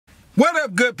What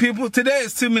up, good people? Today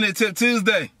is 2-Minute Tip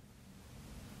Tuesday.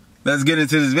 Let's get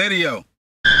into this video.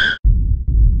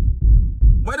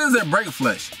 What is a brake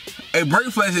flush? A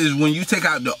brake flush is when you take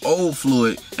out the old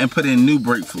fluid and put in new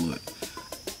brake fluid.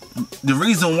 The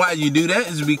reason why you do that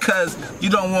is because you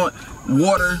don't want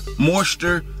water,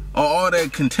 moisture, or all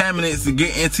that contaminants to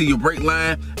get into your brake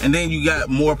line, and then you got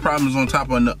more problems on top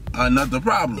of another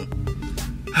problem.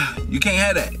 You can't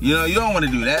have that. You know, you don't want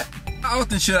to do that. How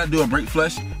often should I do a brake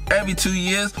flush? Every 2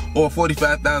 years or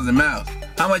 45,000 miles.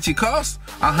 How much it costs?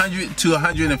 $100 to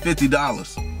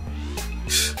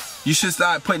 $150. You should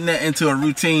start putting that into a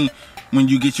routine when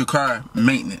you get your car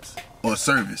maintenance or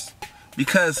service,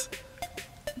 because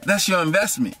that's your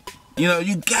investment. You know,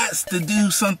 you got to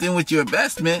do something with your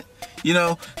investment, you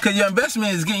know, because your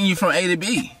investment is getting you from A to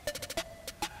B.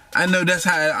 I know that's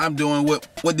how I'm doing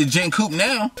with the Gen Coupe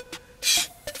now.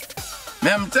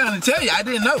 Man, I'm trying to tell you, I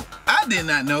didn't know. I did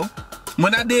not know.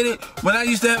 When I did it, when I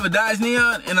used to have a Dodge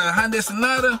Neon and a Honda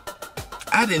Sonata,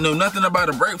 I didn't know nothing about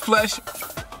a brake flush.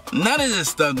 None of this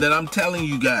stuff that I'm telling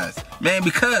you guys. Man,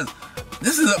 because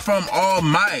this is from all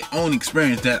my own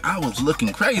experience that I was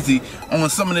looking crazy on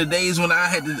some of the days when I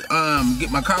had to get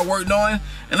my car worked on.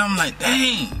 And I'm like,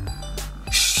 dang,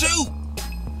 shoot,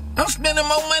 I'm spending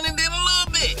more money than a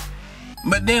little bit.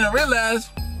 But then I realized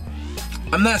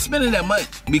I'm not spending that much,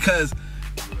 because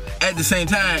at the same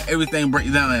time, everything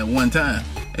breaks down at one time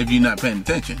if you're not paying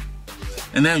attention.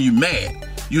 And now you're mad.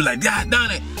 You're like, God darn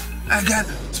it, I got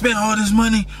to spend all this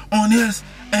money on this,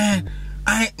 and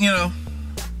I ain't, you know.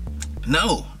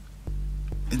 No.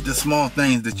 It's the small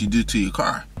things that you do to your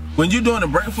car. When you're doing a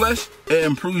brake flush, it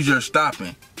improves your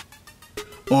stopping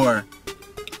or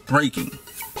braking.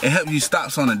 It helps you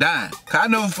stop on a dime. Cause I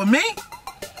know for me,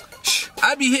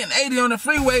 I be hitting 80 on the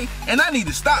freeway and I need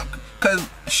to stop, cause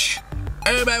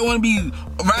everybody want to be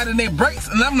riding their brakes,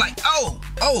 and I'm like, oh.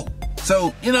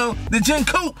 So, you know, the Gen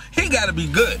Coupe, he gotta be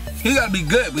good. He gotta be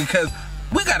good, because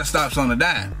we gotta stop on a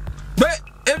dime. But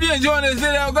if you're enjoying this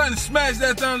video, go ahead and smash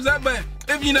that thumbs up button.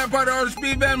 If you're not part of all the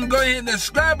Speed family, go ahead and hit the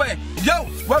subscribe button. Yo,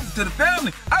 welcome to the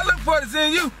family. I look forward to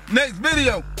seeing you next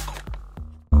video.